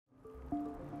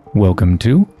Welcome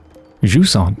to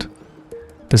Jusant.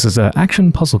 This is an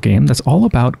action puzzle game that's all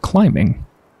about climbing.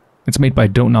 It's made by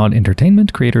Don't Nod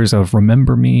Entertainment, creators of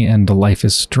Remember Me and Life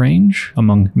is Strange,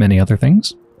 among many other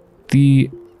things. The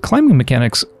climbing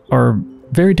mechanics are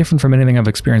very different from anything I've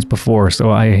experienced before,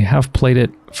 so I have played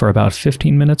it for about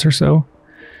 15 minutes or so,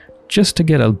 just to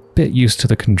get a bit used to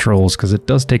the controls, because it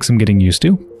does take some getting used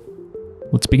to.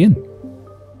 Let's begin.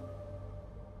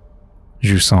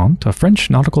 Jusant, a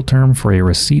French nautical term for a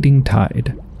receding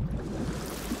tide.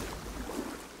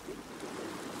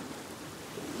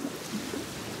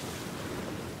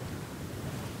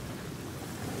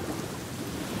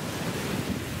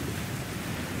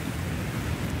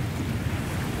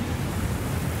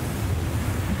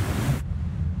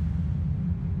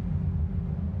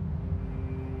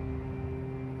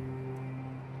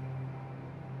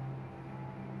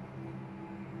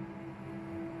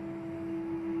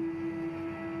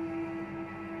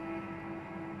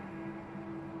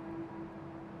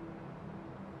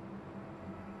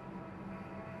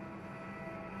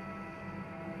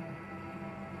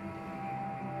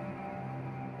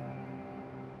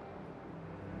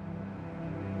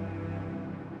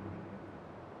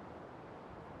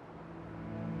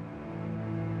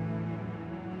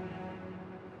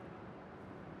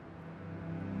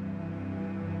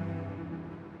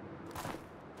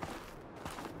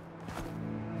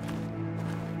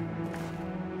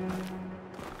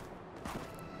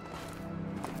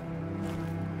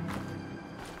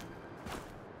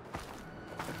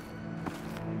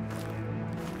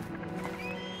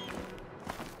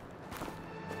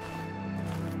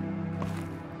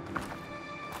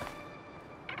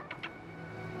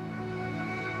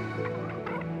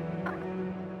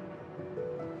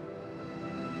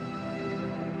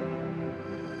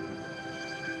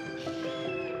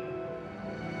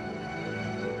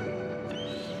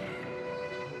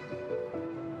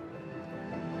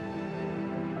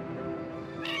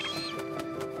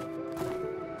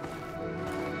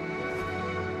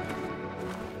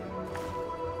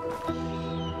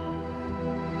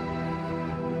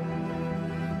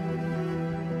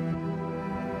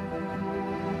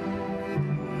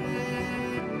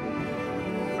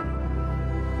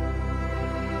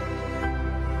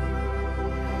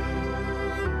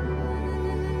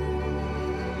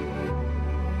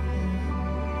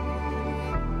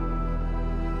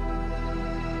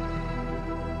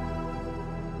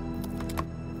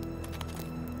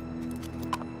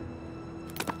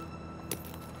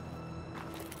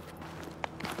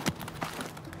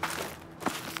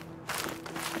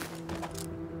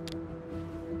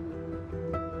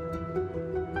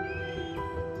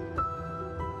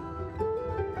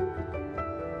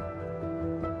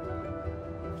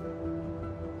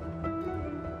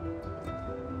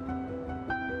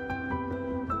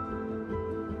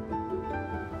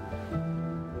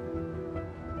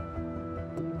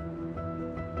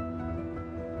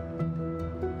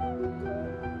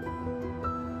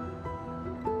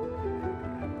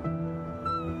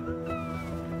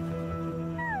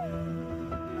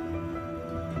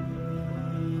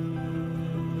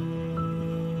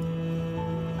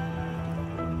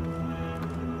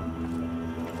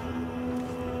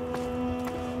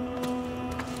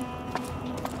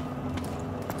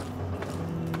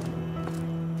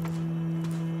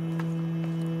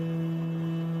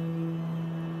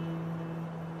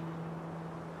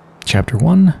 Chapter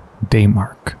 1,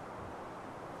 Daymark.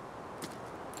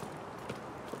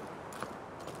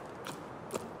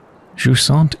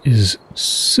 Jusant is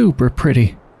super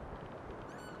pretty.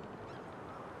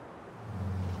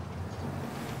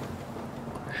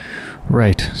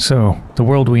 Right, so the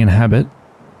world we inhabit,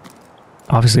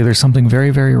 obviously there's something very,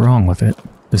 very wrong with it.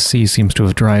 The sea seems to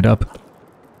have dried up.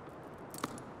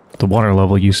 The water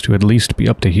level used to at least be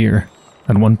up to here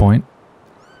at one point.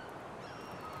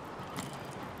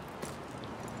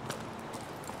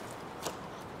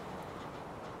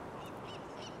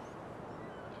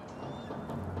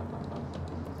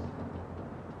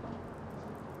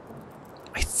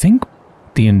 I think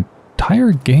the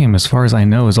entire game, as far as I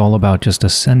know, is all about just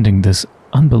ascending this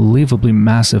unbelievably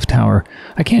massive tower.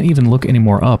 I can't even look any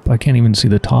more up. I can't even see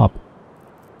the top.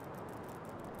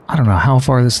 I don't know how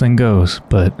far this thing goes,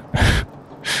 but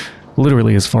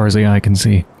literally as far as the eye can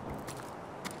see.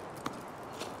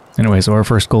 Anyway, so our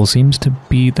first goal seems to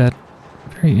be that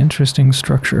very interesting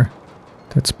structure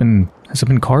that's been... Has it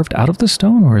been carved out of the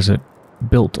stone, or is it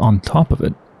built on top of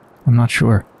it? I'm not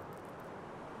sure.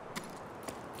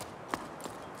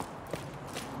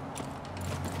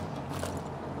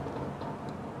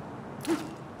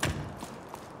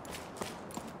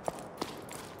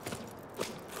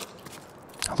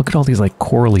 Look at all these, like,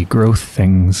 corally growth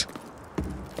things.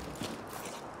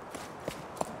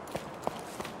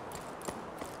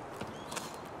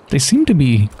 They seem to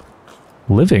be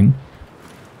living.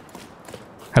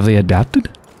 Have they adapted?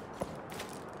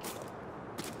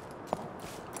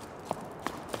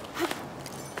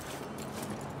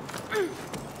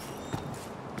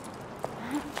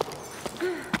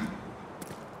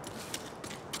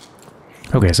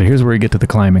 Okay, so here's where we get to the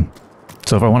climbing.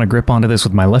 So if I want to grip onto this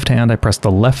with my left hand, I press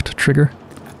the left trigger.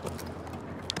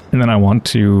 And then I want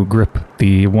to grip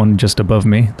the one just above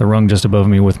me, the rung just above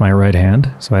me with my right hand.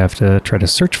 So I have to try to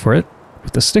search for it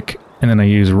with the stick, and then I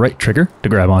use right trigger to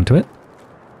grab onto it.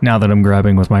 Now that I'm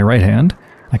grabbing with my right hand,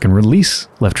 I can release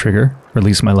left trigger,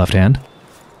 release my left hand.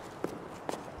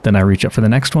 Then I reach up for the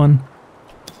next one.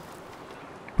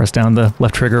 Press down the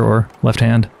left trigger or left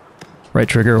hand, right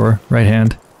trigger or right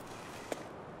hand.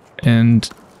 And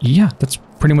yeah, that's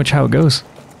pretty much how it goes.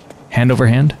 Hand over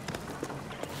hand.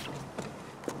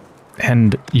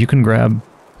 And you can grab,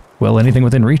 well, anything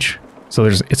within reach. So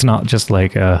it's not just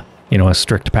like a, you know, a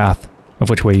strict path of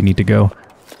which way you need to go.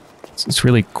 It's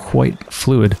really quite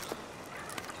fluid.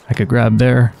 I could grab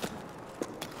there.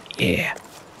 Yeah.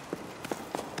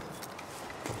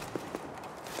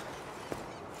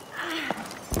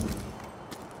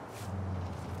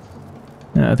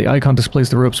 The icon displays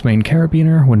the rope's main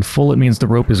carabiner. When full, it means the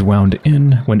rope is wound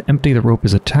in. When empty, the rope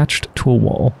is attached to a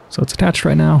wall. So it's attached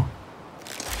right now.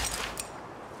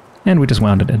 And we just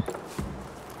wound it in.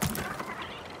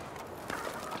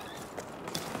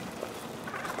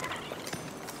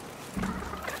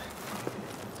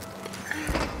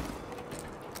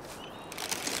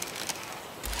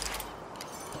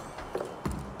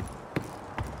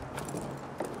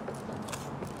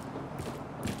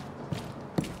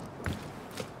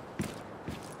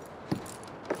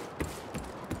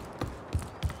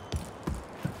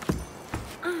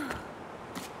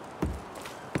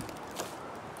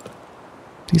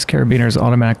 These carabiners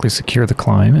automatically secure the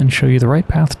climb and show you the right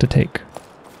path to take.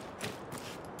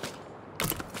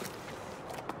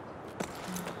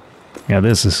 Yeah,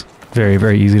 this is very,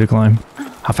 very easy to climb.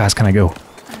 How fast can I go?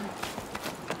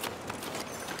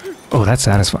 Oh, that's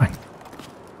satisfying.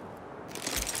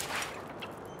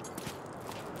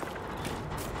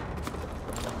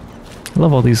 I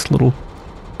love all these little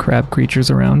crab creatures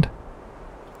around.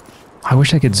 I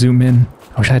wish I could zoom in.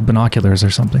 I wish I had binoculars or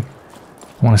something.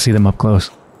 I want to see them up close.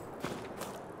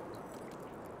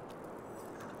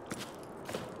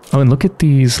 Oh, and look at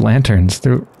these lanterns.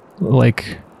 They're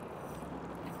like...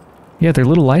 yeah, they're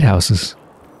little lighthouses,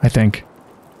 I think.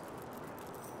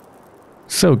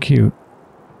 So cute.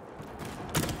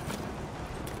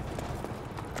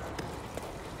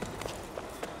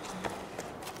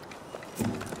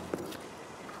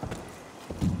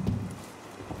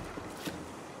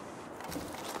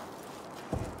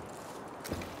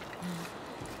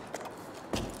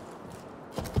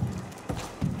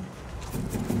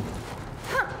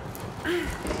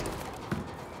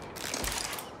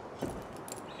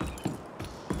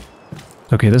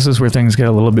 Okay, this is where things get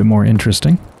a little bit more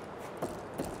interesting.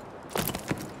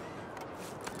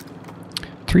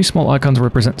 3 small icons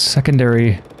represent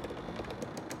secondary...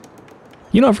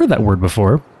 You know, I've heard that word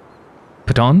before.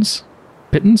 Pitons?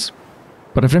 Pittons?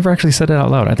 But I've never actually said it out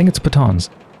loud. I think it's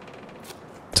pitons.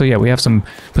 So yeah, we have some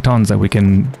pitons that we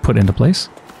can put into place.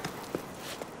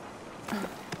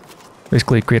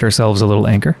 Basically create ourselves a little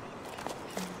anchor.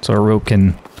 So our rope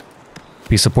can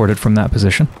be supported from that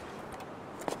position.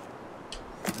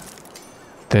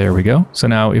 There we go. So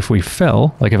now if we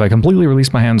fell, like if I completely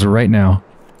release my hands right now,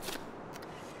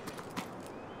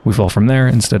 we fall from there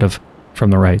instead of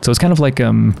from the right. So it's kind of like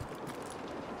a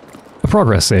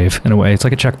progress save in a way. It's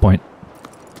like a checkpoint.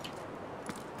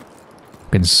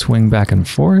 We can swing back and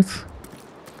forth.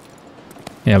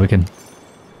 Yeah, we can...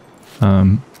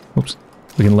 Oops.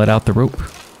 We can let out the rope.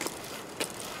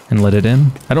 And let it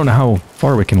in. I don't know how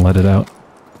far we can let it out.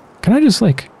 Can I just,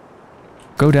 like,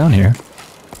 go down here?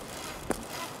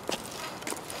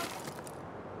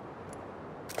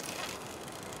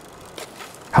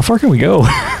 How far can we go?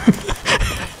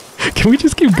 Can we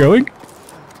just keep going?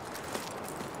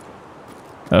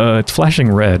 It's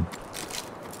flashing red.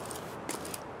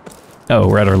 Oh,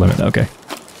 we're at our limit, okay.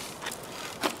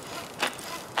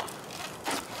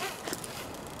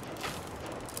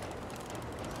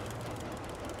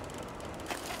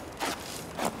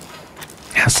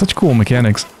 Yeah, such cool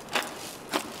mechanics.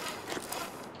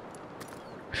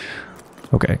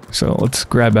 Okay, so let's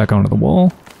grab back onto the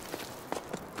wall.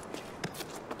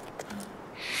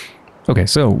 Okay,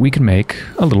 so we can make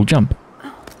a little jump.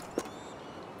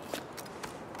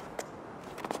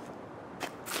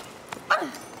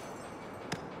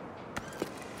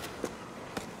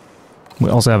 We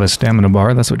also have a stamina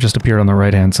bar. That's what just appeared on the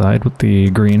right-hand side with the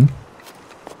green.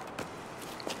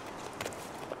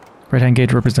 Right-hand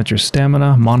gauge represents your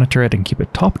stamina. Monitor it and keep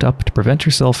it topped up to prevent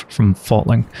yourself from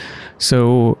falling.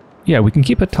 So, yeah, we can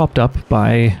keep it topped up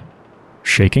by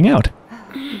shaking out.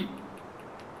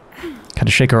 Kind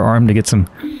of shake our arm to get some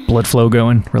blood flow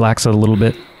going, relax it a little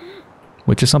bit,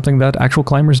 which is something that actual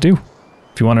climbers do.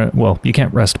 If you want to, well, you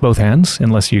can't rest both hands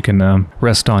unless you can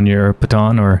rest on your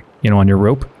baton or, on your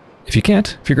rope. If you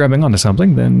can't, if you're grabbing onto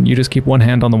something, then you just keep one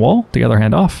hand on the wall, the other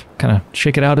hand off. Kind of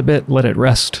shake it out a bit, let it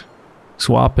rest,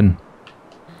 swap, and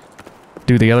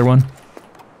do the other one.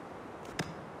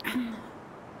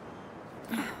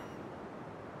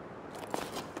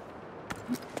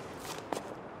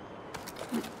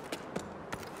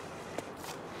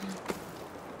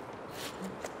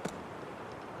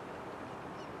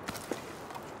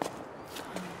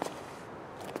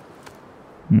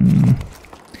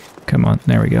 Come on,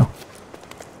 there we go.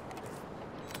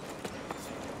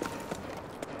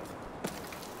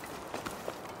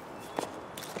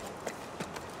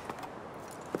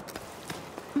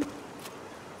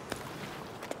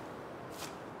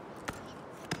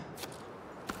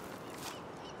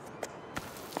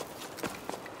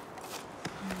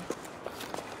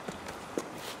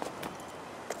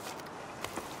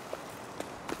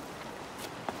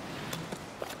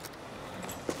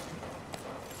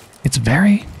 It's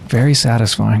very, very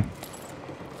satisfying.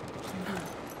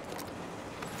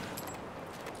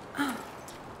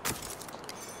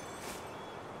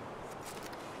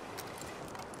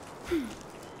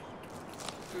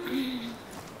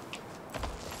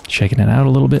 Shaking it out a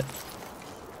little bit.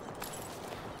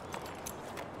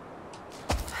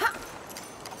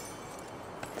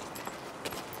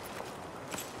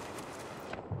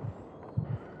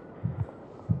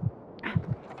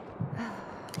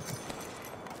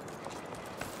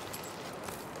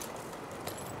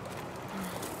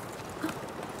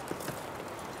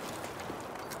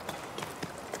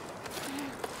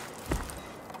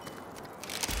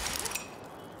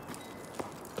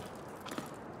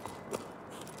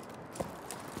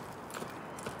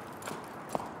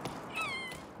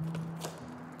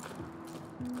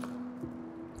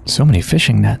 So many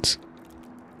fishing nets.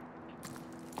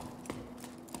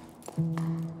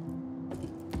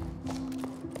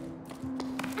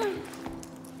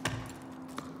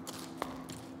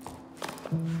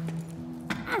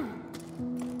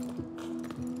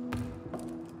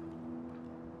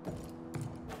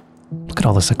 Look at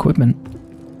all this equipment.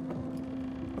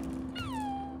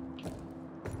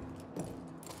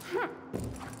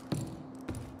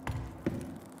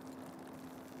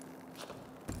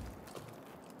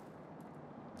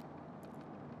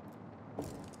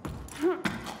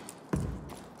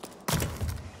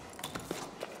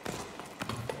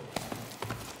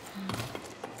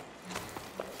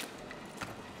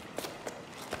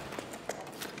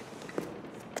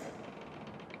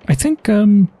 I think,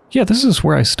 yeah, this is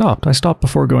where I stopped. I stopped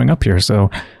before going up here,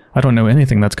 so I don't know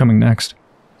anything that's coming next.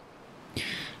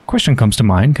 Question comes to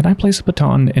mind, can I place a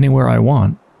baton anywhere I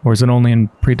want, or is it only in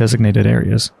pre-designated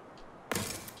areas?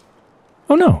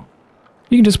 Oh no!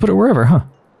 You can just put it wherever, huh?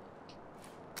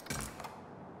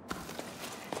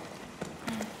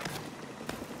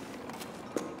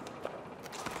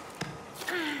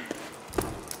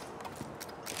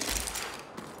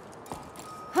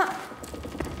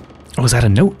 Oh, is that a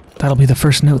note? That'll be the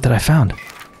first note that I found.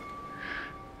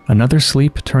 Another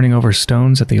sleep turning over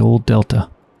stones at the old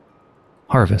delta.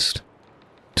 Harvest.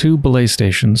 2 belay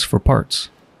stations for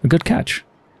parts. A good catch.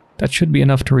 That should be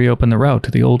enough to reopen the route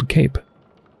to the old cape.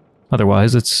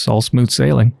 Otherwise, it's all smooth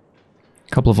sailing. A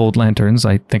couple of old lanterns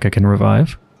I think I can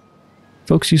revive.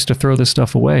 Folks used to throw this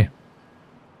stuff away.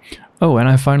 Oh, and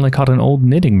I finally caught an old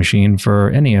knitting machine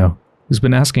for Ennio, who's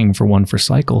been asking for one for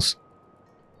cycles.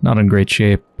 Not in great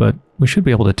shape, but we should be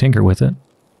able to tinker with it.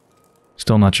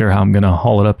 Still not sure how I'm gonna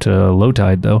haul it up to low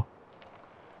tide, though.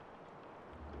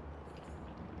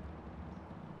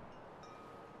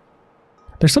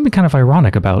 There's something kind of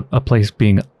ironic about a place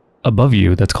being above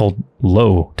you that's called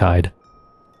low tide.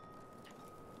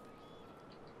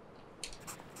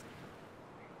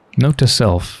 Note to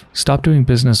self, stop doing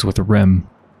business with Rem.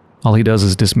 All he does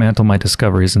is dismantle my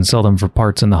discoveries and sell them for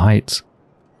parts in the Heights.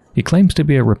 He claims to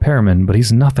be a repairman, but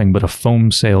he's nothing but a foam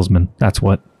salesman, that's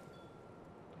what.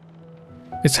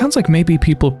 It sounds like maybe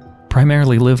people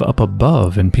primarily live up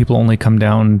above and people only come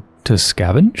down to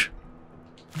scavenge?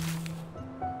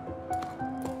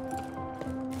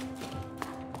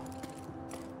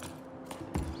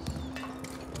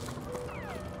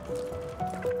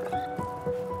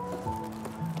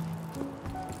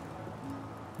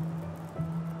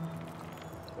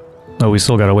 Oh, we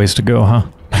still got a ways to go, huh?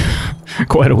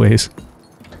 Quite a ways.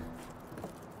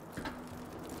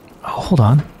 Oh, hold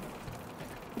on.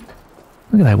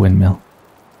 Look at that windmill.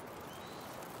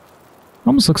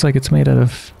 Almost looks like it's made out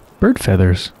of bird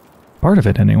feathers. Part of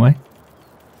it, anyway.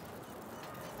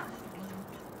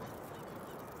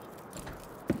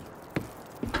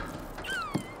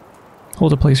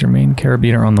 Hold to place your main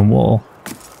carabiner on the wall.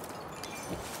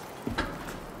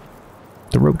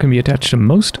 The rope can be attached to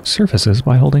most surfaces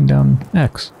by holding down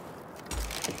X.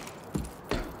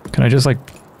 Can I just, like...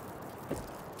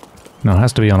 No, it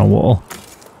has to be on a wall.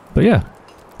 But yeah,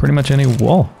 pretty much any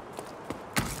wall.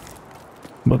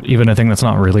 But even a thing that's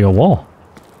not really a wall.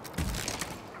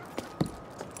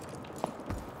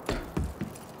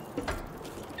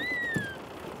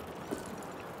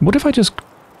 What if I just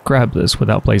grab this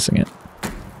without placing it?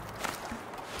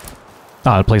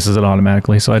 Ah, it places it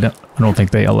automatically, so I don't think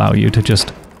they allow you to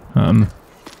just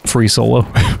free solo.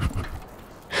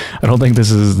 I don't think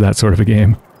this is that sort of a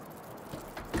game.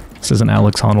 This is an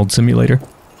Alex Honnold simulator.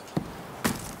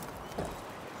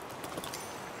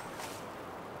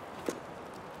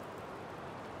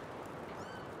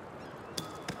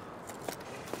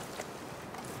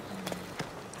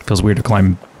 Feels weird to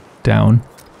climb down.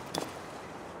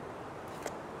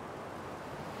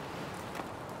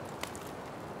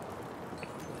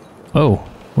 Oh,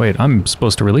 wait, I'm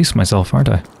supposed to release myself, aren't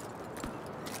I?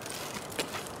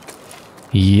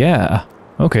 Yeah.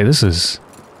 Okay, this is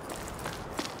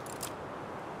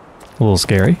a little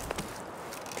scary.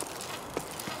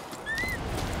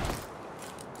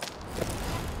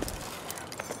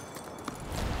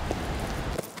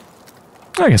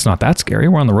 I guess not that scary.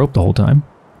 We're on the rope the whole time.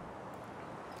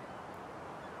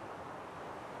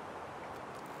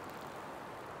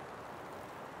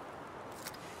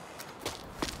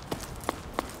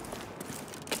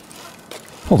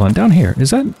 Hold on, down here. Is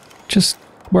that just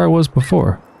where I was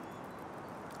before?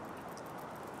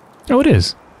 Oh, it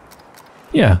is.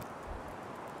 Yeah.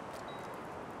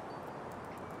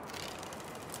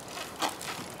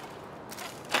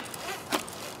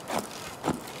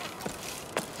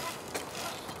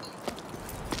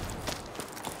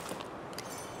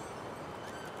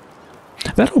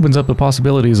 That opens up the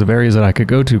possibilities of areas that I could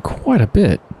go to quite a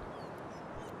bit.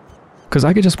 Because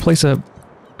I could just place a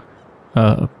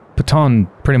baton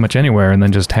pretty much anywhere and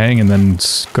then just hang and then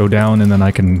go down, and then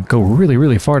I can go really,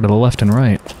 really far to the left and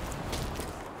right.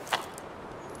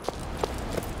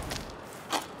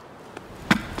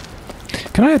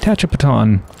 Can I attach a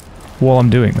baton while I'm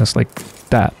doing this, like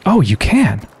that? Oh, you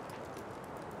can!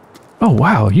 Oh,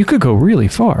 wow, you could go really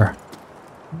far.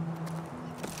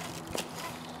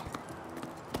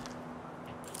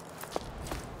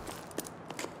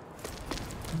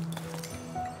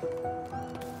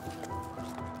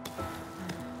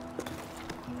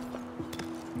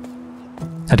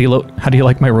 How do you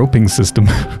like my roping system?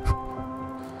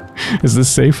 Is this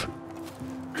safe?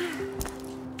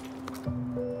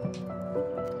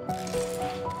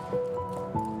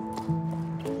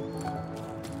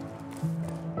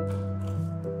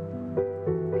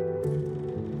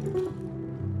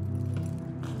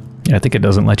 Yeah, I think it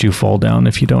doesn't let you fall down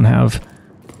if you don't have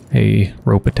a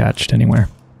rope attached anywhere.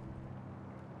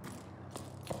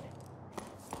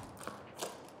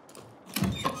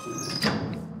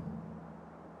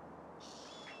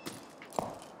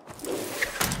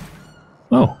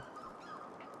 Oh.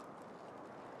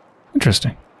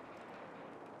 Interesting.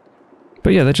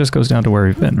 But yeah, that just goes down to where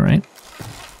we've been, right?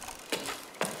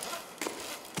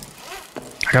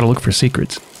 I gotta look for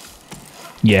secrets.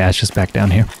 Yeah, it's just back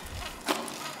down here.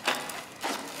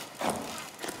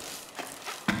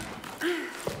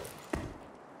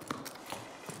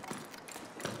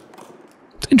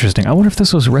 It's interesting. I wonder if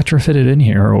this was retrofitted in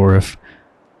here, or if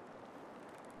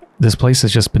this place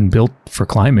has just been built for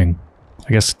climbing.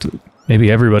 I guess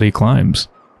maybe everybody climbs.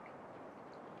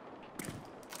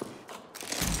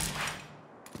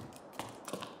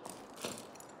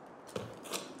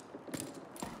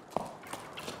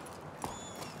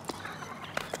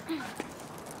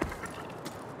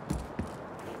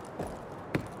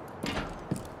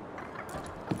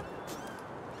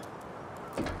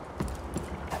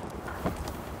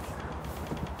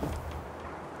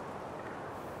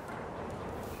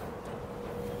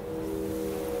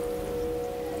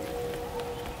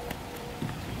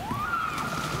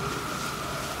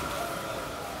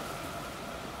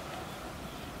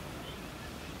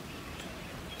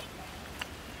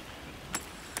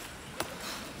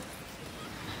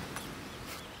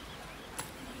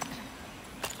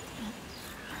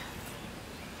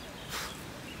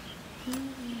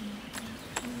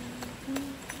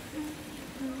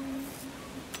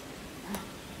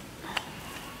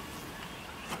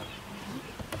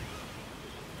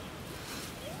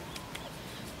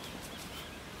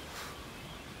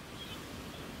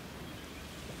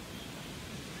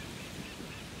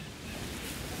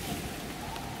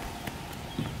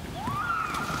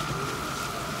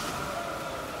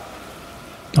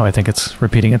 Oh, I think it's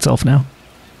repeating itself now.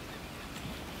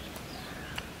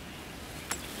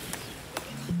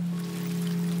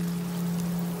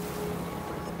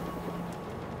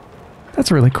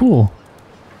 That's really cool.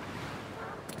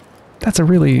 That's a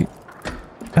really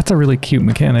cute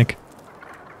mechanic.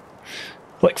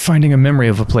 Like finding a memory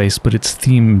of a place, but it's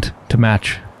themed to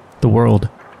match the world.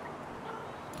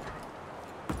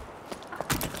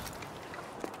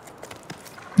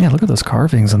 Yeah, look at those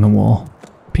carvings on the wall.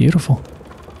 Beautiful.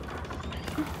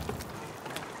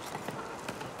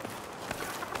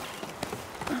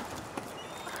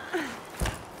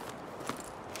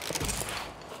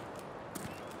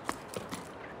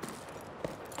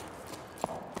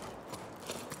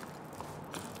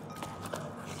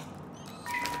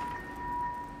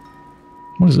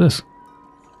 What is this?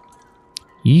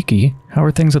 Yeeky, how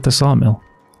are things at the sawmill?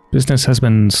 Business has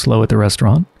been slow at the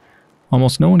restaurant.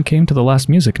 Almost no one came to the last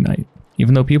music night,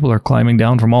 even though people are climbing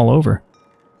down from all over.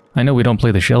 I know we don't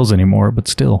play the shells anymore, but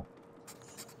still.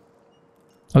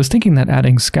 I was thinking that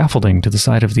adding scaffolding to the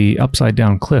side of the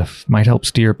upside-down cliff might help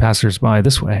steer passers-by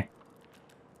this way.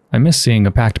 I miss seeing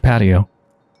a packed patio.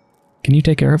 Can you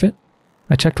take care of it?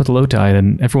 I checked with low tide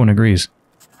and everyone agrees.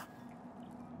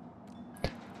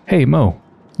 Hey, Mo.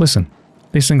 Listen,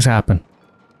 these things happen.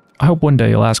 I hope one day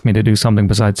you'll ask me to do something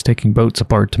besides taking boats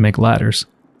apart to make ladders.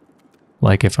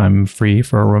 Like if I'm free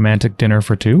for a romantic dinner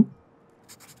for two?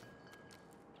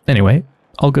 Anyway,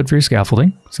 all good for your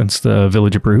scaffolding, since the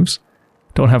village approves.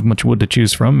 Don't have much wood to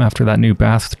choose from after that new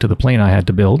path to the plain I had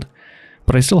to build,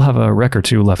 but I still have a wreck or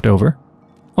two left over.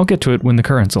 I'll get to it when the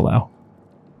currents allow.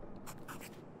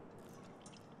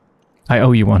 I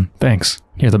owe you one, thanks.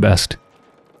 You're the best.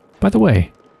 By the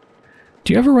way,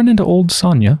 do you ever run into old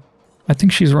Sonia? I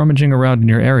think she's rummaging around in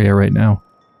your area right now.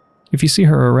 If you see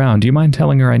her around, do you mind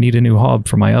telling her I need a new hob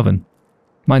for my oven?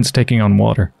 Mine's taking on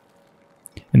water.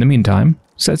 In the meantime,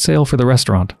 set sail for the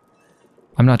restaurant.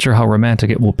 I'm not sure how romantic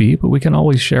it will be, but we can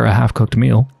always share a half-cooked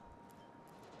meal.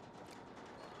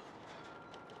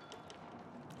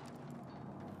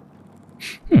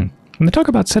 When they talk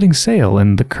about setting sail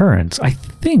and the currents, I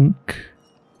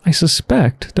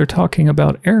suspect they're talking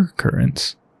about air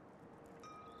currents.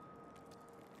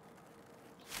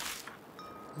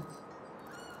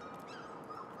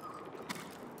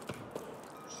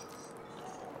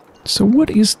 So what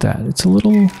is that? It's a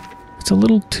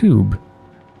little tube.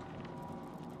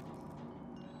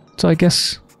 So I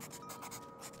guess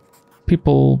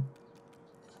people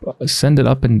send it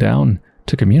up and down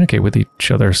to communicate with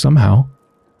each other somehow.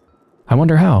 I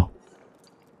wonder how.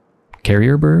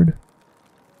 Carrier bird?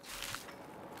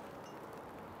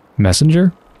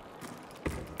 Messenger?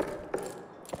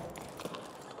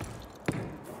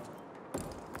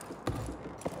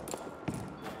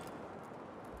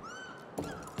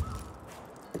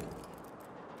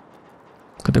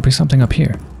 Could there be something up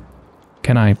here?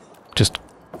 Can I just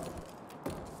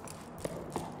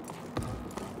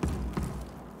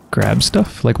grab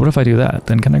stuff? Like, what if I do that?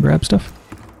 Then can I grab stuff?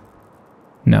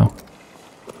 No.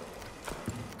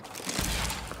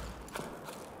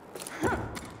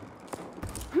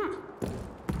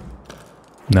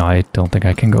 No, I don't think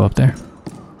I can go up there.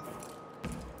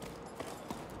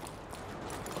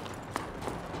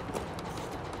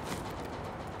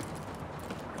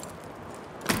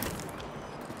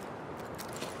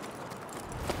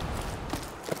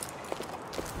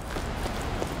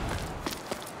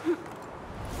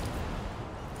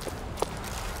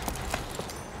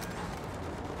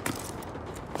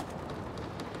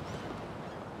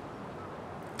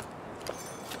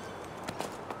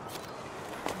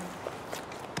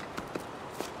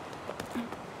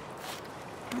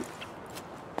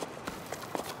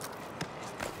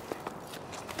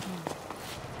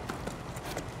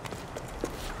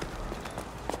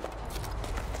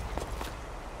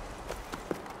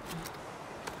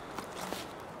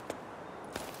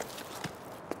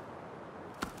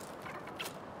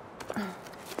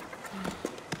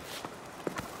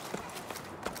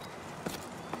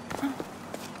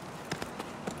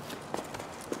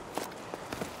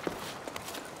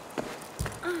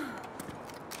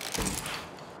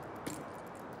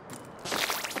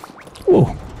 Whoa.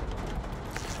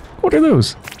 What are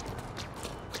those?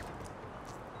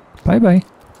 Bye-bye.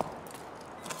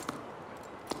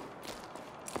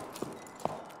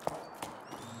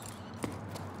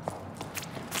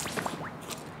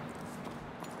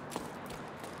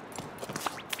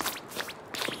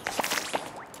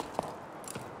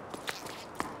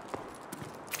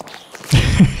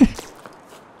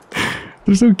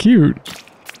 They're so cute.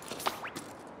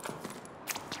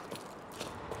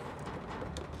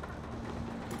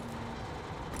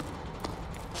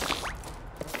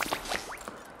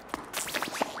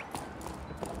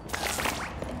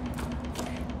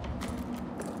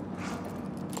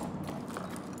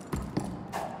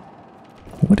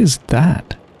 what is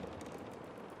that?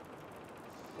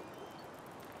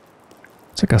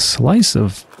 It's like a slice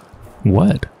of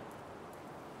what?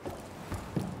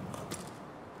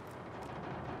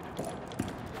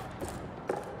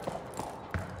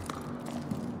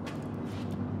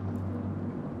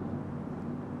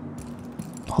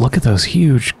 Oh, look at those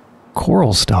huge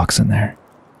coral stalks in there.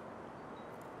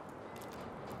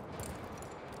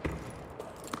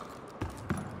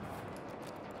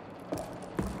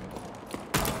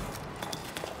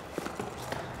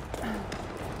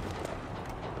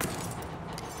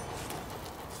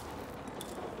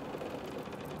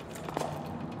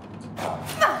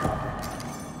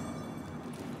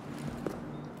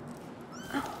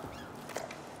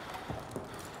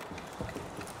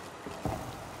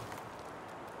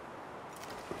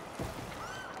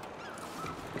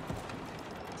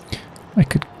 I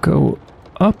could go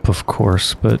up, of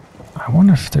course, but I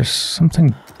wonder if there's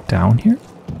something down here?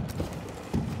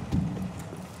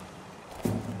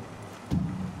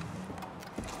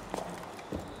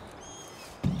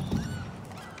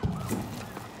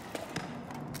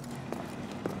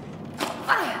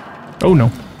 Oh no.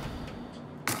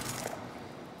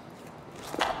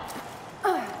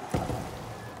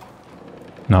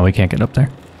 No, we can't get up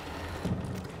there.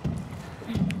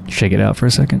 Shake it out for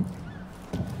a second.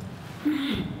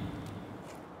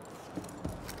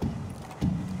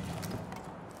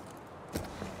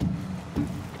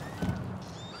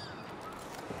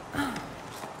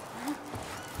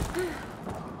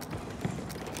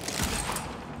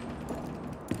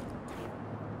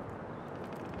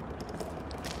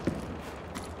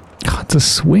 It's a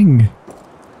swing.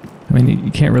 I mean,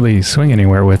 you can't really swing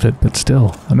anywhere with it, but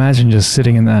still. Imagine just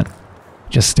sitting in that,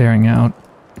 just staring out.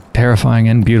 Terrifying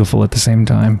and beautiful at the same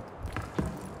time.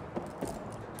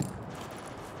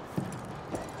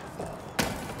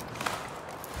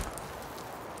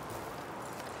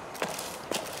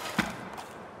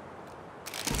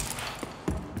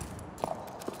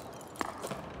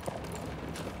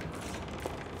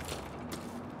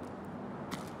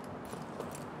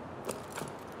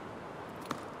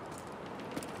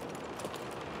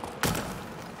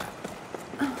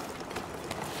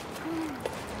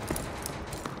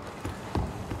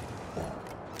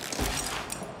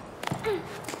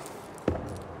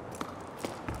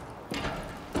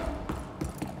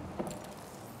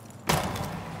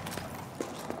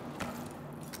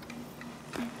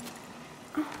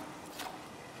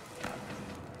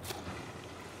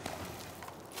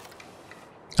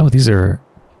 Oh, these are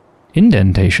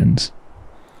indentations.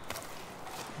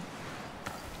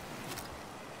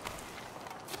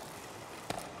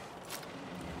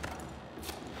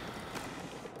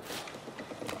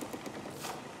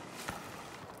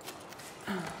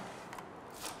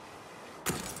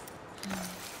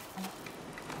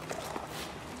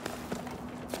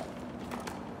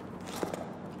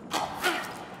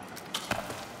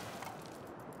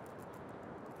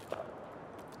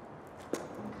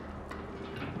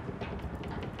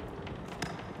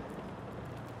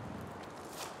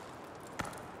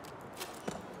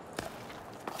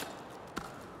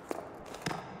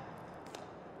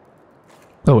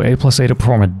 Oh, A plus A to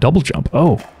perform a double jump.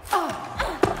 Oh.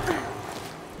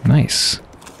 Nice.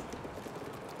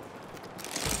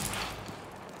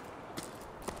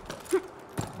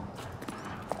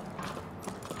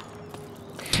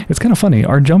 It's kind of funny.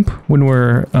 Our jump when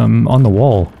we're on the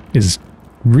wall is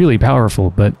really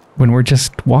powerful, but when we're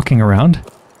just walking around,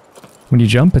 when you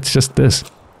jump, it's just this.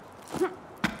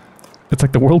 It's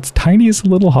like the world's tiniest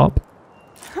little hop.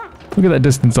 Look at that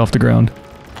distance off the ground.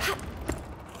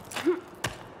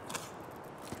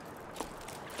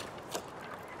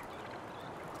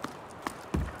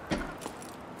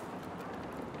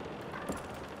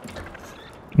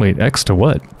 Wait, X to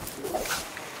what?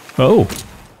 Oh.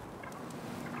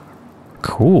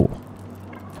 Cool.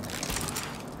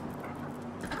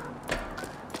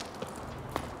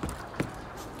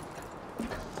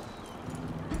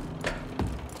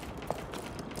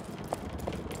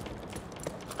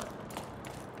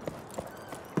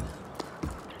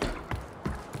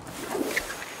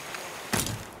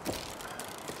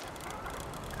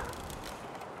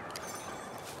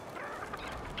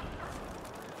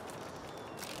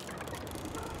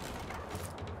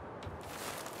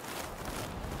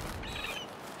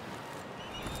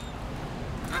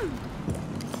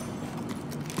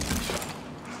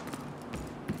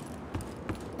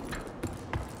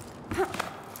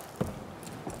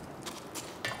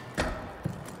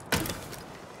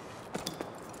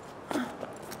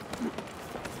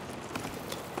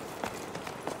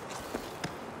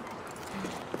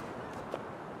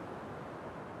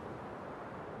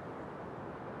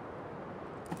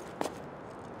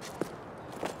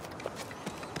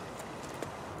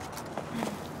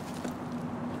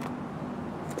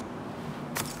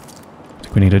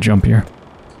 We need to jump here.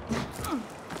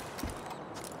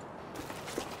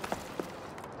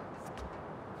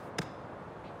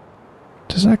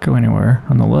 Does that go anywhere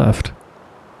on the left?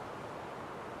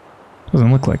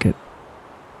 Doesn't look like it.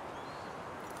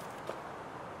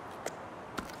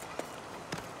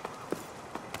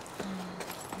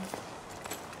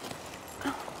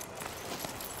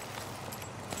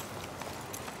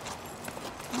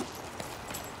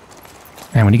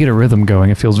 And when you get a rhythm going,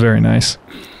 it feels very nice.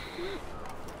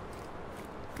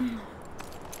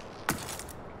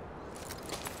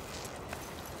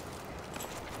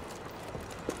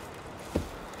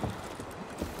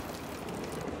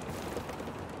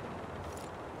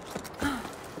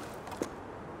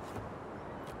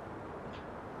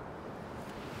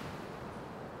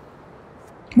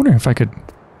 I'm wondering if I could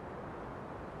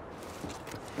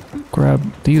grab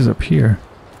these up here.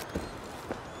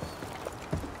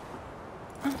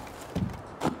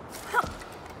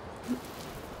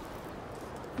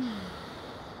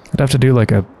 I'd have to do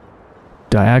like a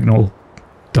diagonal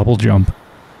double jump.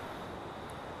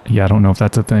 Yeah, I don't know if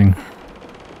that's a thing.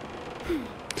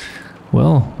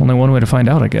 Well, only one way to find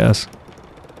out, I guess.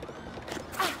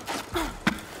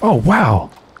 Oh,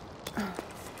 wow!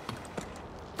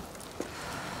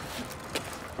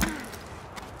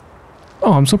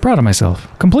 Oh, I'm so proud of myself.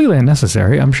 Completely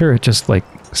unnecessary. I'm sure it just, like,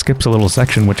 skips a little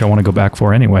section which I want to go back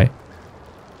for anyway.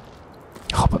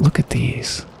 Oh, but look at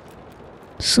these.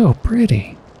 So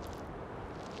pretty.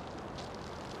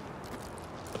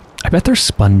 I bet they're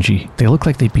spongy. They look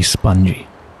like they'd be spongy.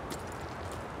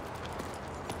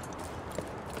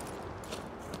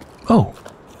 Oh,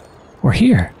 we're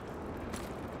here.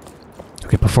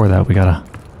 Okay, before that, we gotta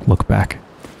look back.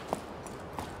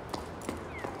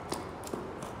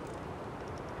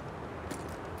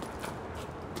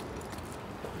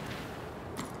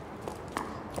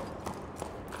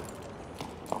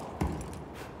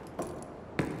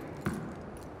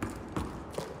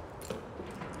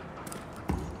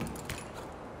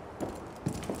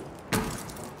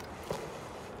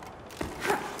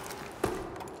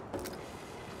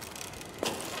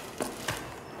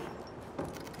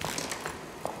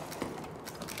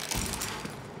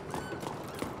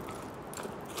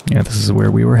 Yeah, this is where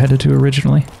we were headed to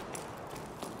originally.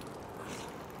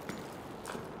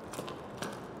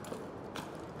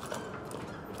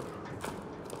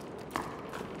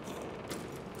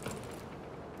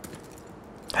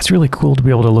 It's really cool to be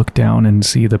able to look down and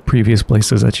see the previous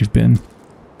places that you've been.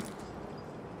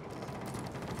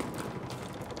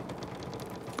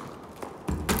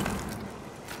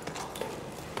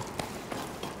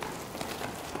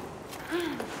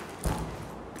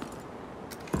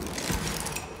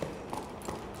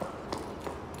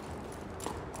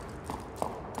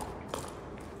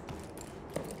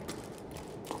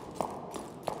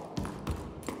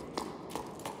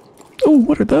 Oh,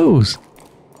 what are those?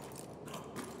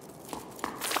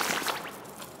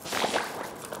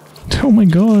 Oh my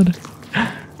god.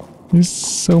 There's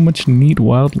so much neat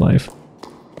wildlife.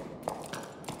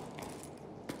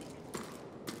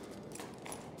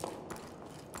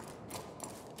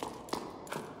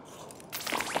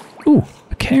 Ooh,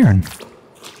 a cairn.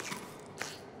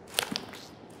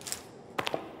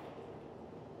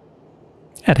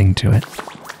 Adding to it.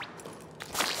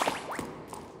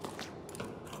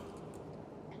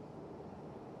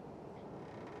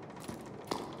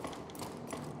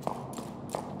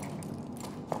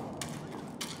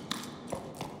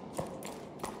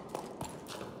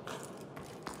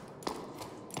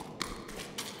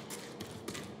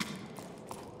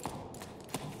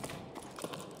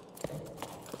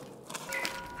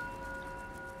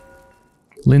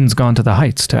 Lynn's gone to the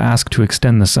heights to ask to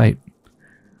extend the site.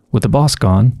 With the boss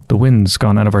gone, the wind's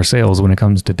gone out of our sails when it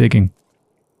comes to digging.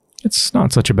 It's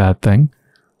not such a bad thing.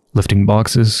 Lifting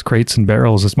boxes, crates, and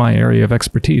barrels is my area of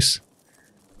expertise.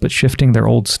 But shifting their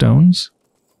old stones?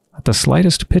 At the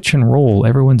slightest pitch and roll,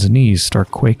 everyone's knees start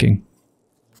quaking.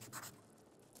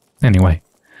 Anyway,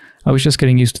 I was just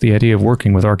getting used to the idea of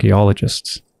working with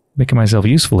archaeologists, making myself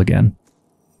useful again.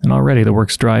 And already the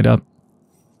work's dried up.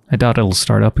 I doubt it'll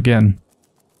start up again.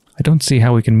 I don't see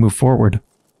how we can move forward.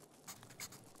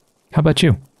 How about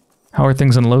you? How are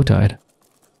things in low tide?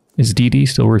 Is Dee Dee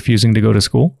still refusing to go to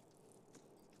school?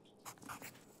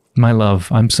 My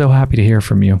love, I'm so happy to hear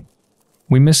from you.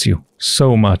 We miss you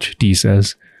so much, Dee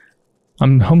says.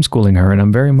 I'm homeschooling her and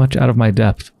I'm very much out of my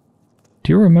depth.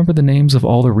 Do you remember the names of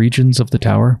all the regions of the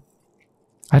tower?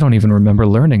 I don't even remember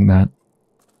learning that.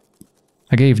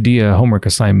 I gave Dee a homework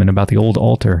assignment about the old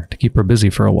altar to keep her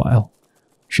busy for a while.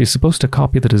 She's supposed to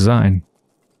copy the design.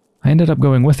 I ended up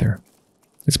going with her.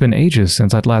 It's been ages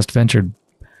since I'd last ventured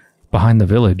behind the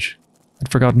village.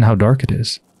 I'd forgotten how dark it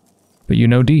is. But you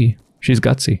know Dee. She's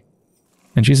gutsy.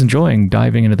 And she's enjoying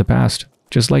diving into the past,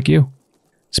 just like you.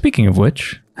 Speaking of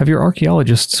which, have your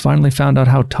archaeologists finally found out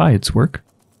how tides work?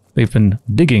 They've been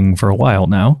digging for a while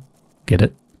now. Get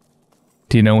it?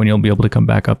 Do you know when you'll be able to come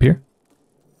back up here?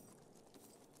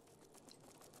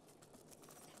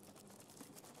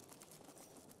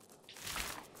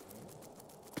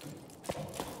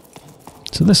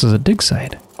 So this is a dig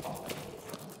site.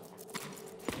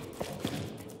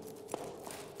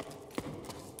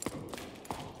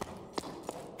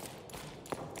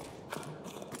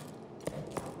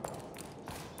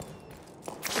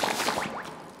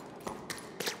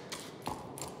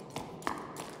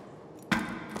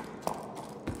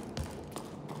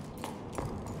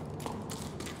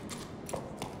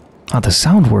 Oh, the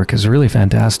sound work is really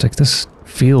fantastic. This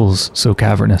feels so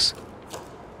cavernous.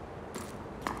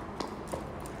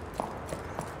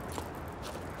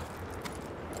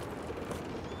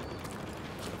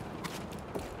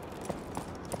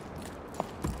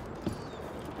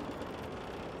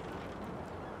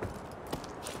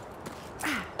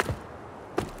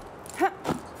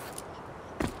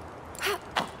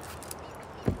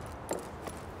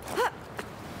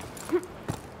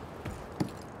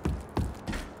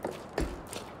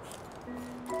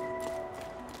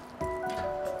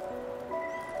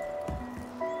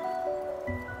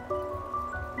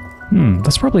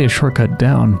 That's probably a shortcut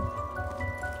down.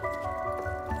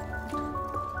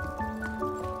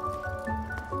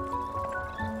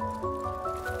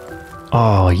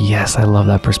 Oh, yes, I love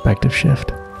that perspective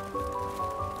shift.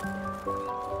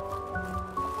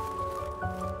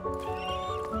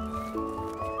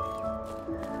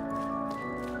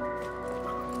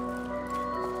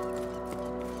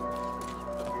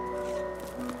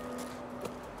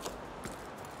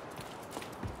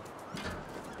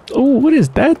 Oh, what is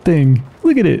that thing?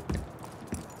 Look at it.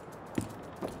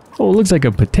 Oh, it looks like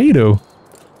a potato.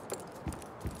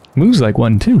 Moves like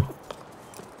one, too.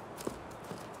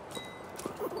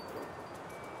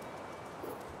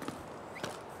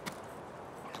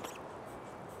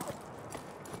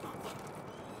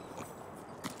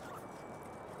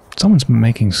 Someone's been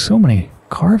making so many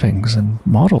carvings and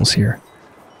models here.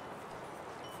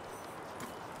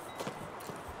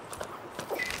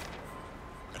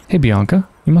 Hey, Bianca.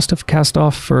 You must have cast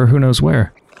off for who knows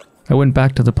where. I went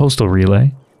back to the postal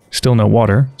relay. Still no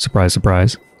water. Surprise,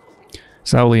 surprise.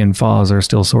 Sauli and Foz are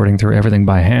still sorting through everything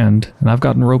by hand, and I've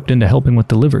gotten roped into helping with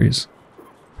deliveries.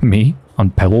 Me? On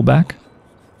Pebbleback?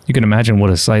 You can imagine what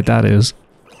a sight that is.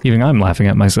 Even I'm laughing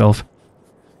at myself.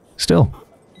 Still,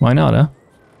 why not, huh?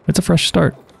 It's a fresh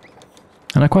start.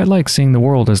 And I quite like seeing the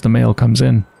world as the mail comes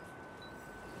in.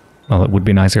 Well, it would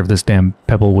be nicer if this damn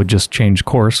pebble would just change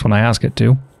course when I ask it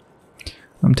to.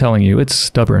 I'm telling you, it's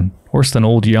stubborn. Worse than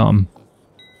old Yum.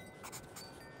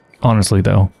 Honestly,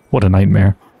 though, what a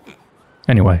nightmare.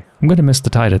 Anyway, I'm going to miss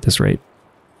the tide at this rate.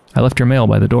 I left your mail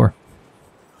by the door.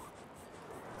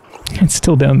 It's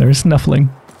still down there,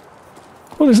 snuffling.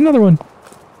 Oh, there's another one!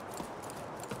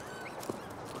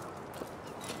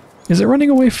 Is it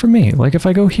running away from me? Like, if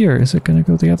I go here, is it going to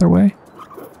go the other way?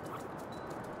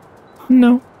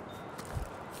 No.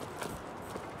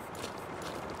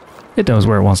 It knows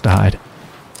where it wants to hide.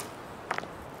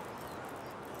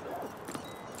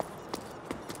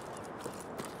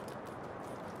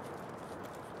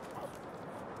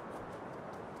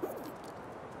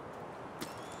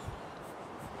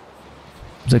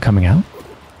 Is it coming out?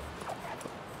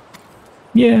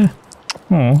 Yeah.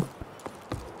 Oh.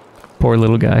 Poor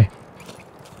little guy.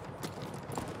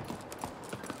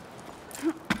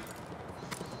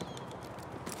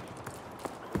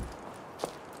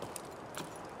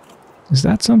 Is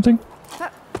that something?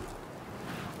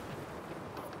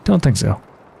 Don't think so.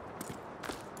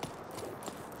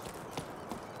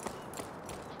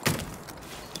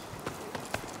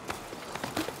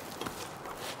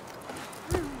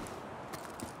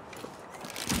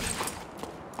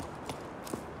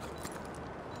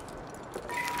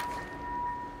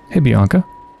 Hey Bianca,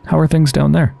 how are things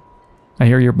down there? I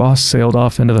hear your boss sailed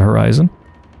off into the horizon.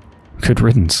 Good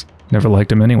riddance. Never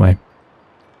liked him anyway.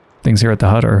 Things here at the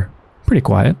hut are pretty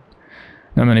quiet.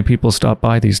 Not many people stop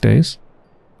by these days.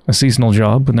 A seasonal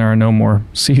job when there are no more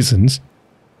seasons.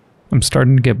 I'm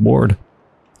starting to get bored.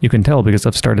 You can tell because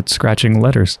I've started scratching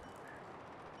letters.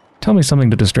 Tell me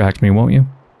something to distract me, won't you?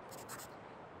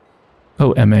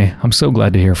 Oh, M.A., I'm so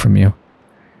glad to hear from you.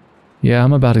 Yeah,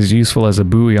 I'm about as useful as a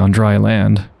buoy on dry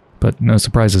land, but no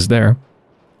surprises there.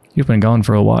 You've been gone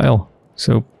for a while,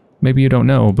 so maybe you don't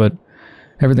know, but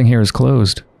everything here is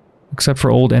closed, except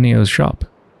for old Ennio's shop.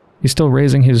 He's still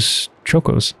raising his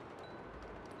chocos.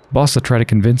 Bossa tried to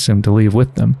convince him to leave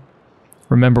with them.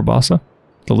 Remember Bossa?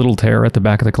 The little terror at the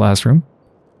back of the classroom?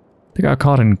 They got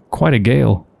caught in quite a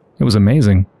gale. It was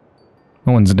amazing.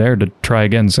 No one's dared to try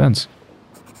again since.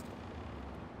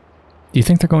 Do you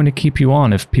think they're going to keep you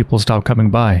on if people stop coming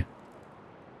by?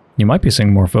 You might be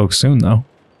seeing more folks soon, though.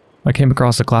 I came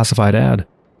across a classified ad.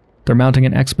 They're mounting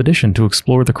an expedition to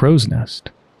explore the crow's nest.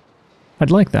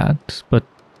 I'd like that, but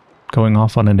going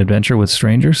off on an adventure with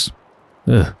strangers?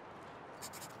 Ugh.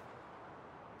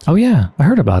 Oh yeah, I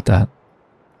heard about that.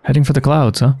 Heading for the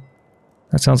clouds, huh?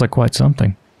 That sounds like quite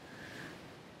something.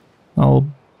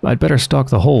 I'd better stalk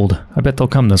the hold. I bet they'll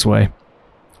come this way.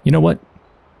 You know what?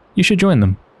 You should join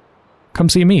them. Come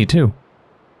see me, too.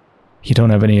 You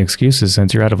don't have any excuses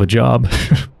since you're out of a job.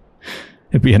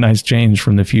 It'd be a nice change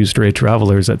from the few stray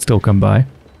travelers that still come by.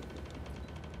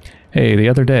 Hey, the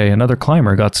other day, another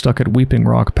climber got stuck at Weeping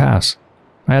Rock Pass.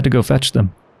 I had to go fetch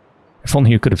them. If only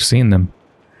you could have seen them.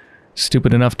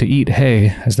 Stupid enough to eat hay,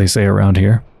 as they say around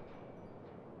here.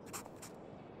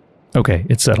 Okay,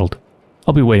 it's settled.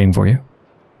 I'll be waiting for you.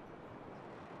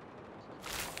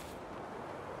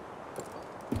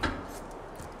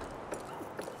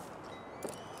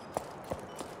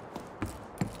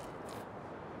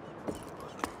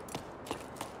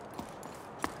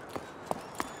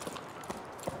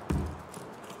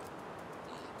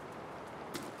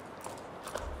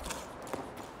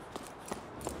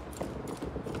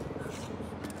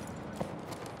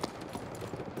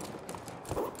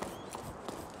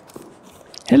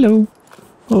 Hello.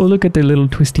 Oh, look at their little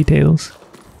twisty tails.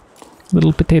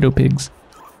 Little potato pigs.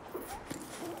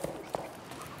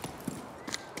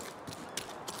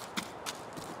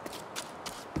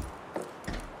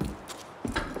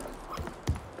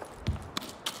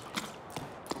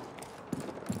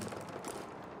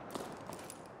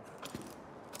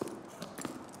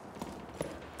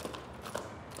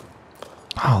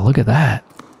 Oh, look at that.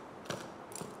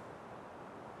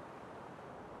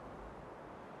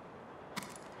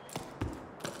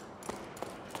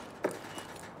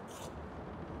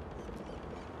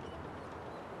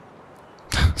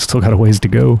 Still got a ways to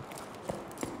go.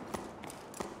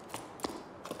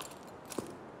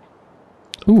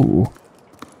 Ooh.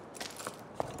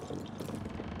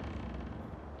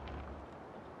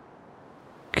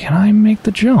 Can I make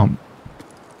the jump?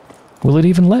 Will it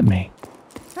even let me?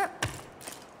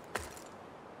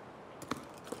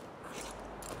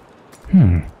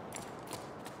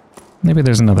 Maybe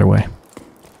there's another way.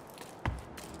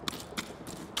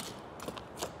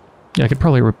 Yeah, I could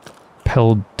probably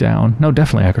rappel down. No,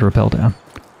 definitely I could rappel down.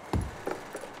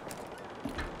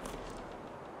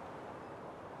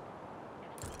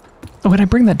 Oh, and I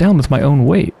bring that down with my own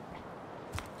weight.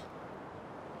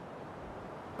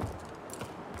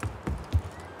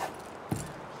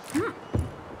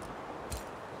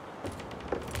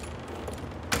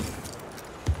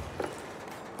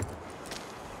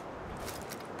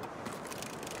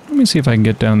 Let me see if I can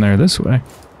get down there this way.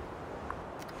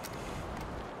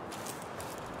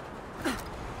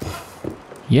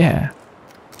 Yeah.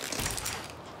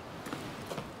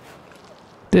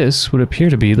 This would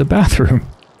appear to be the bathroom.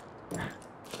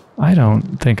 I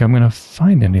don't think I'm going to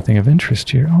find anything of interest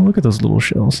here. Oh, look at those little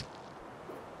shells.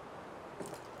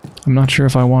 I'm not sure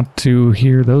if I want to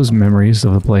hear those memories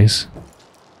of the place.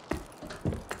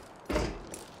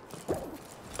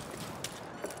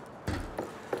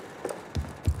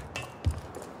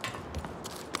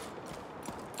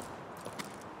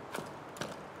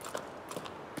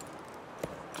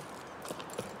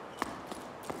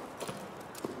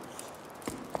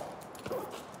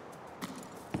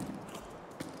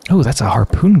 Oh, that's a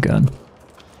harpoon gun.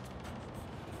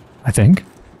 I think.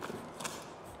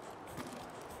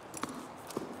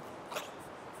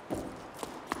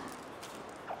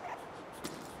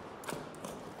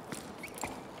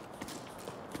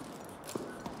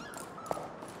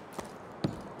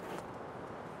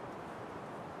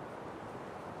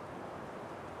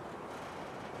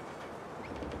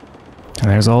 And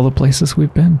there's all the places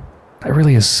we've been. That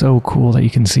really is so cool that you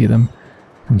can see them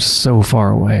from so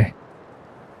far away.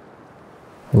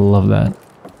 I love that.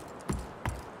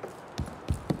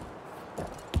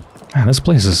 Man, this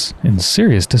place is in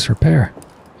serious disrepair.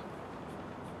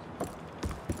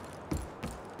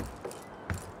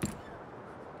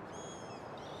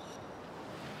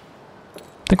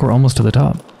 I think we're almost to the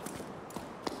top.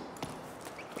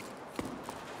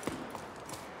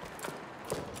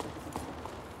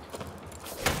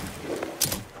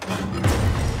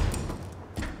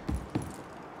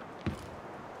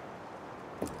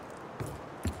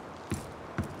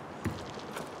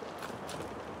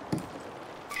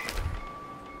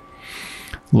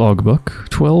 Logbook,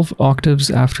 12 octaves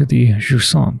after the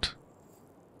Jusant.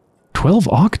 12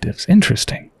 octaves,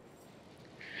 interesting.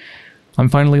 I'm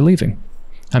finally leaving.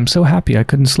 I'm so happy I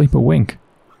couldn't sleep a wink.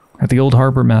 At the old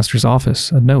harbor master's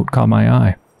office, a note caught my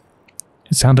eye.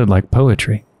 It sounded like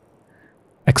poetry.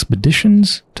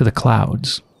 Expeditions to the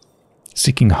clouds.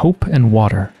 Seeking hope and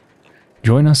water.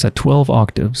 Join us at 12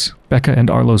 octaves, Becca and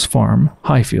Arlo's farm,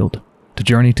 Highfield, to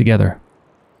journey together.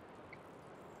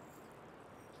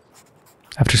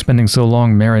 After spending so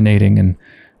long marinating and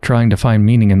trying to find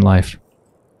meaning in life,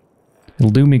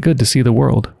 it'll do me good to see the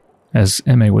world, as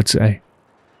Emme would say.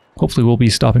 Hopefully we'll be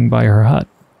stopping by her hut.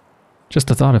 Just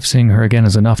the thought of seeing her again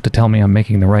is enough to tell me I'm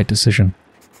making the right decision.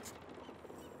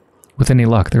 With any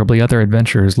luck, there'll be other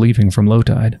adventurers leaving from low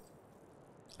tide.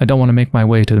 I don't want to make my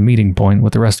way to the meeting point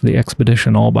with the rest of the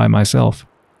expedition all by myself.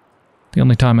 The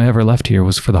only time I ever left here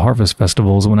was for the harvest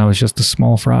festivals when I was just a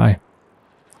small fry.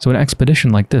 So an expedition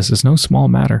like this is no small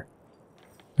matter.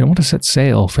 I want to set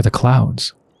sail for the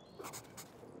clouds.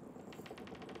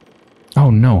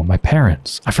 Oh no, my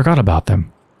parents. I forgot about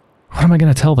them. What am I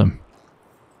going to tell them?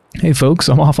 Hey folks,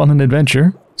 I'm off on an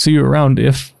adventure. See you around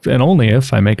if, and only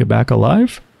if, I make it back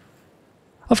alive?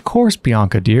 Of course,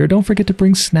 Bianca dear, don't forget to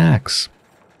bring snacks.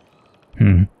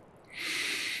 I'd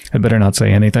better not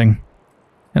say anything.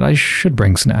 And I should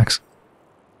bring snacks.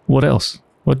 What else?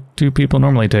 What do people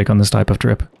normally take on this type of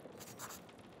trip?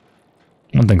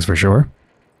 One thing's for sure.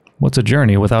 What's a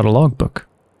journey without a logbook?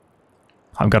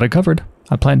 I've got it covered.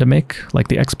 I plan to make like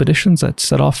the expeditions that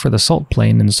set off for the salt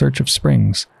plain in search of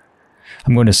springs.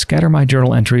 I'm going to scatter my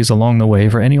journal entries along the way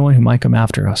for anyone who might come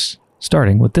after us,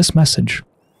 starting with this message.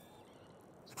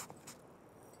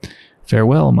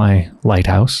 Farewell, my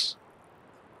lighthouse.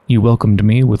 You welcomed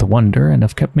me with wonder and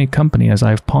have kept me company as I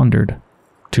have pondered.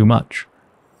 Too much.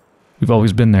 You've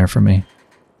always been there for me.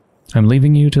 I'm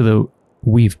leaving you to the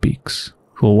Weavebeaks,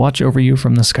 who will watch over you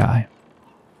from the sky.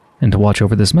 And to watch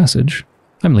over this message,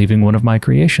 I'm leaving one of my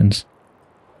creations.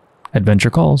 Adventure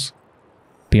calls.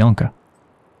 Bianca.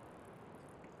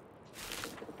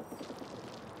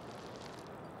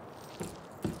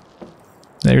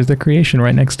 There's the creation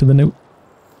right next to the note.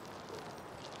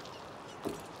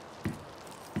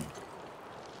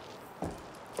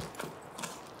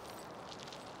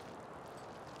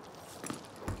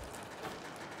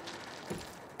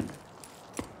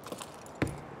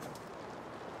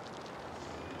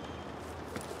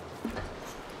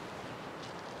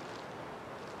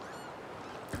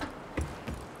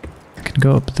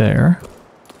 Go up there.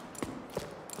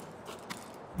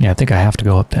 Yeah, I think I have to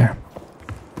go up there.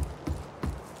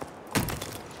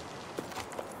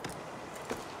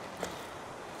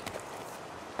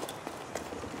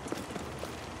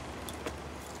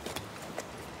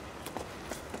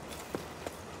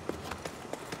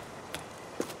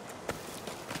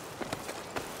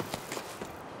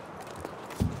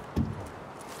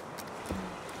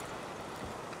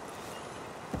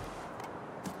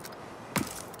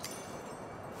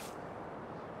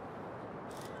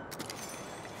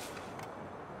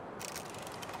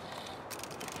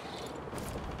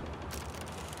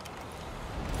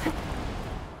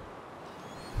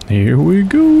 Here we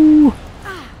go.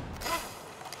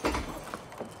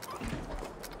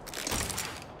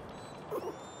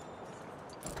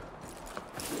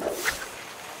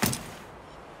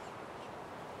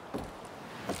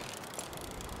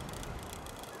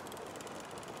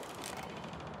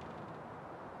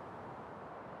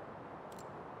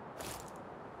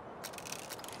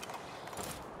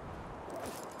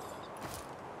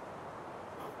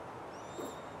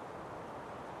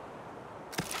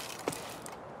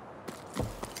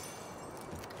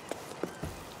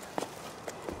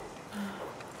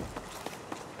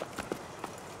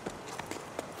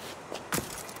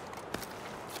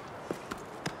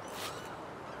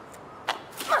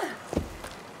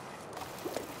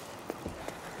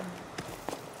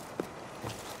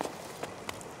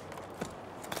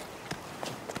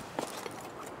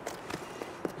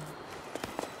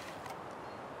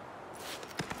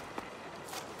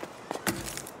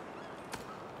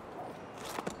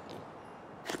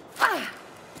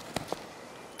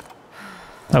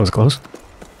 That was close.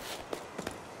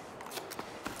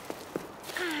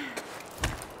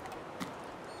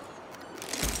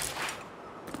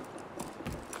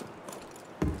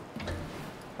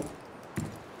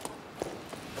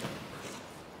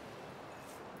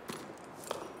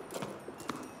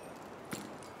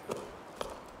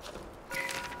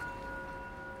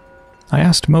 I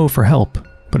asked Mo for help,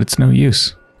 but it's no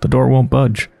use. The door won't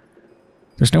budge.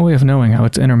 There's no way of knowing how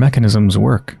its inner mechanisms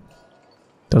work.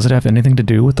 Does it have anything to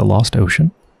do with the lost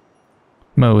ocean?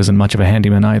 Mo isn't much of a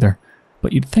handyman either,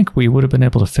 but you'd think we would have been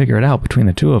able to figure it out between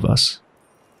the two of us.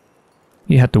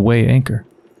 He had to weigh anchor.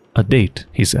 A date,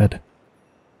 he said,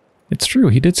 It's true,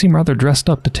 he did seem rather dressed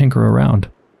up to tinker around.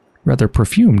 Rather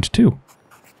perfumed, too.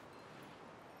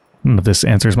 None of this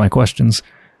answers my questions.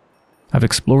 I've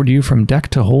explored you from deck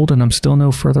to hold, and I'm still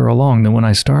no further along than when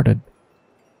I started.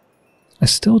 I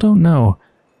still don't know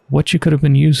what you could have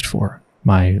been used for,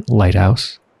 my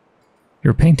lighthouse.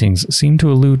 Your paintings seem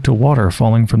to allude to water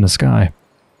falling from the sky,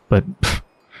 but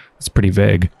that's pretty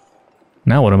vague.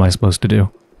 Now what am I supposed to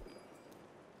do?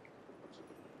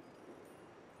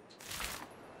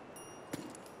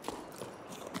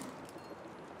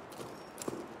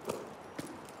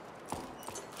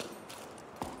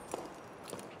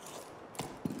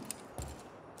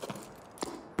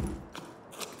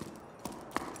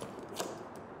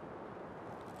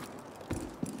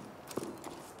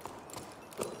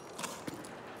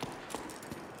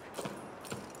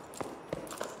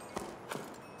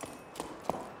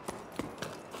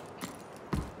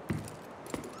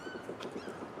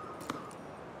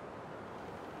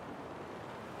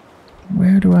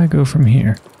 Where do I go from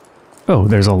here? Oh,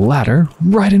 there's a ladder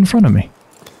right in front of me.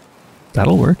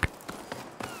 That'll work.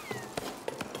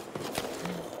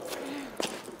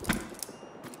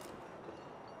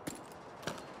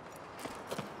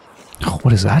 Oh, what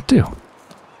does that do?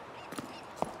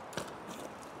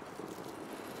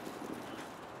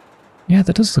 Yeah,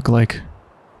 that does look like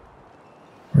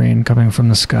rain coming from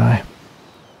the sky.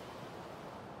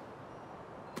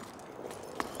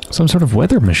 Some sort of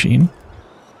weather machine.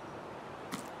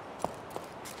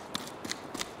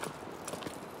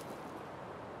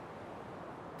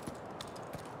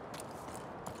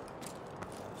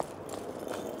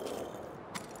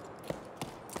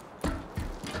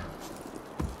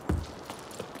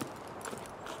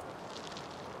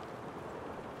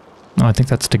 Oh, I think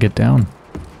that's to get down.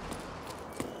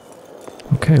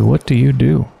 Okay, what do you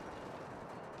do?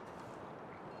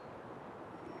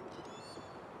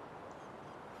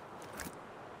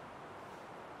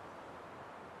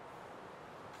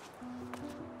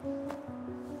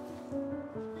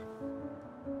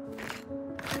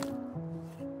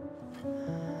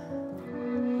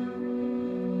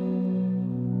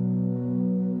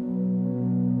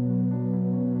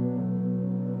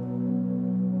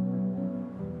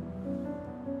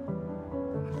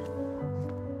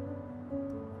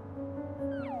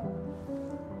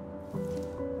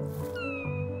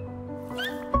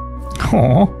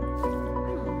 Aww.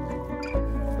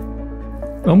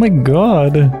 Oh my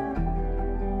god.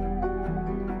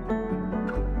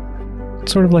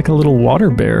 It's sort of like a little water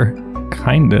bear.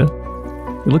 Kinda.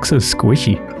 It looks so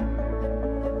squishy.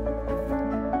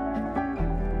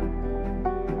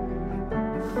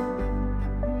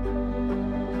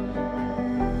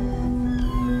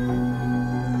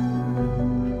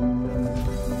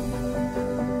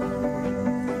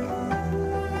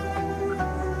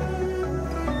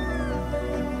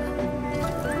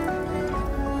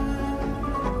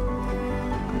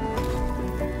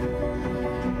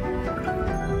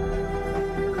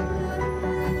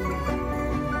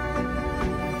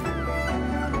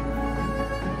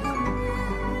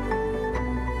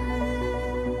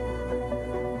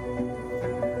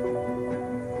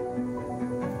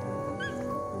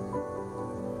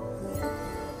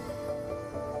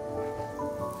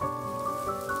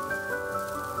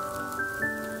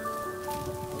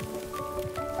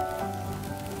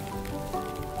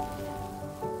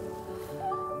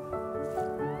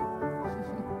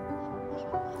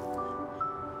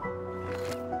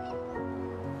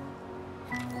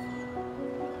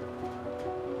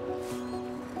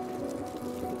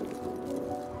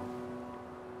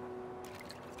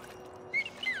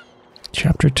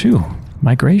 Chapter 2,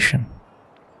 Migration.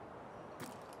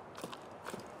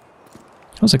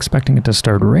 I was expecting it to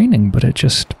start raining, but it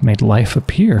just made life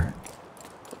appear.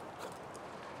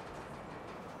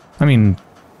 I mean,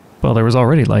 well, there was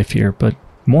already life here, but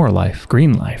more life,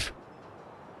 green life.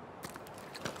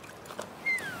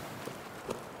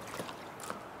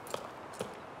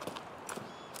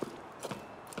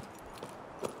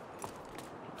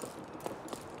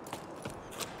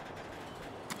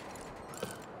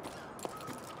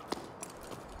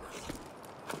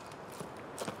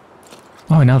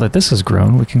 Oh, now that this has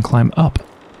grown, we can climb up.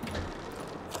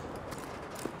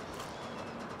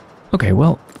 Okay,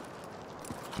 well,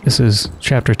 this is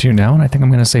chapter 2 now, and I think I'm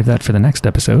going to save that for the next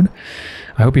episode.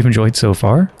 I hope you've enjoyed so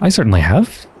far. I certainly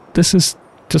have. This is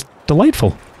just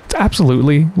delightful. It's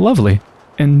absolutely lovely.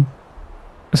 And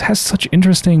it has such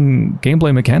interesting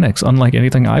gameplay mechanics, unlike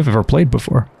anything I've ever played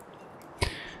before.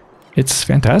 It's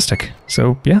fantastic.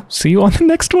 So, yeah, see you on the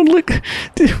next one. Look.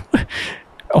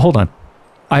 Hold on.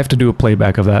 I have to do a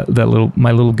playback of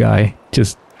my little guy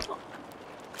just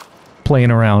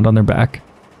playing around on their back.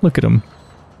 Look at him.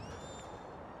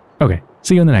 Okay,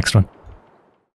 see you in the next one.